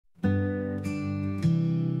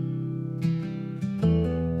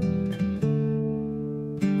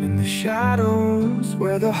shadows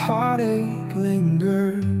where the heartache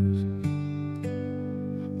lingers.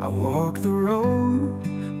 I walk the road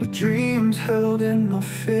with dreams held in my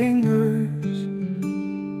fingers.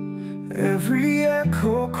 Every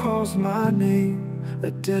echo calls my name, a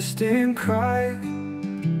distant cry.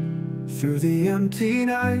 Through the empty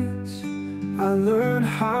nights, I learn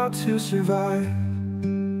how to survive.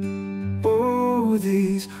 Oh,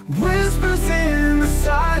 these whispers in the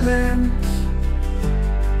silence,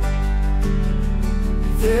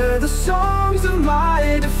 they're the songs of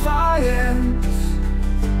my defiance.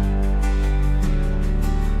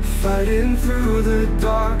 Fighting through the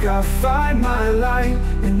dark, I find my light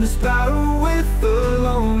in this battle with the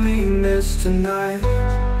loneliness tonight.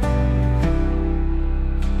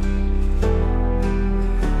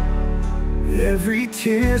 Every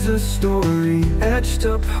tear's a story etched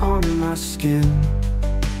upon my skin,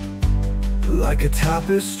 like a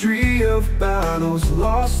tapestry of battles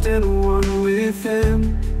lost and won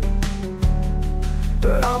within.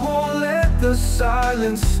 But I won't let the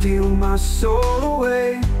silence steal my soul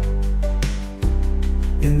away.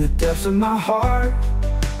 In the depths of my heart,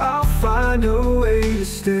 I'll find a way to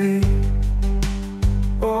stay.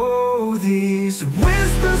 Oh, these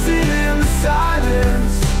whispers in the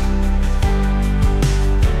silence,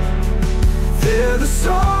 they're the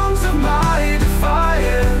songs of my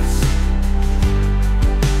defiance.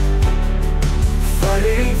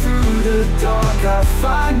 Fighting through the dark, I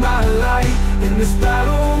find my light in this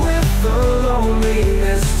battle with the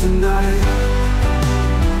loneliness tonight.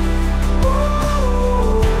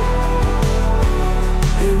 Oh,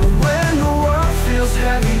 and when the world feels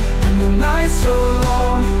heavy and the nights so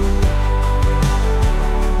long,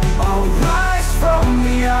 I'll rise from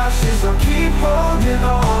the ashes, I'll keep holding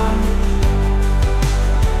on.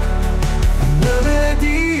 A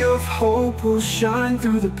melody of hope will shine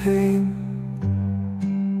through the pain.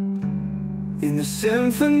 In the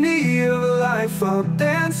symphony of life, I'll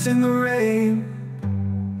dance in the rain.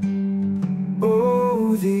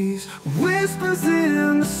 Oh, these whispers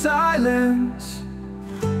in the silence,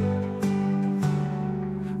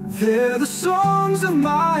 they're the songs of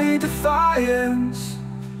my defiance.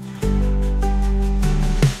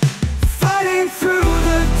 Fighting through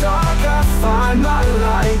the dark, I find my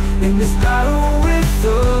light in this battle with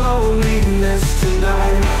the loneliness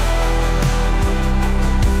tonight.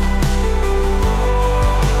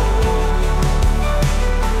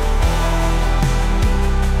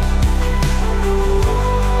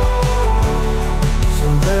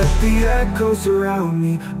 Let the echoes around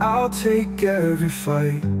me, I'll take every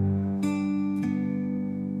fight.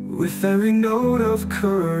 With every note of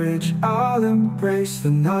courage, I'll embrace the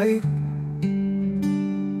night.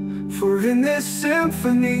 For in this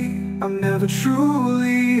symphony, I'm never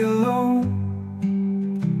truly alone.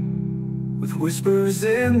 With whispers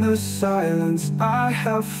in the silence, I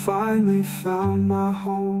have finally found my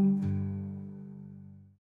home.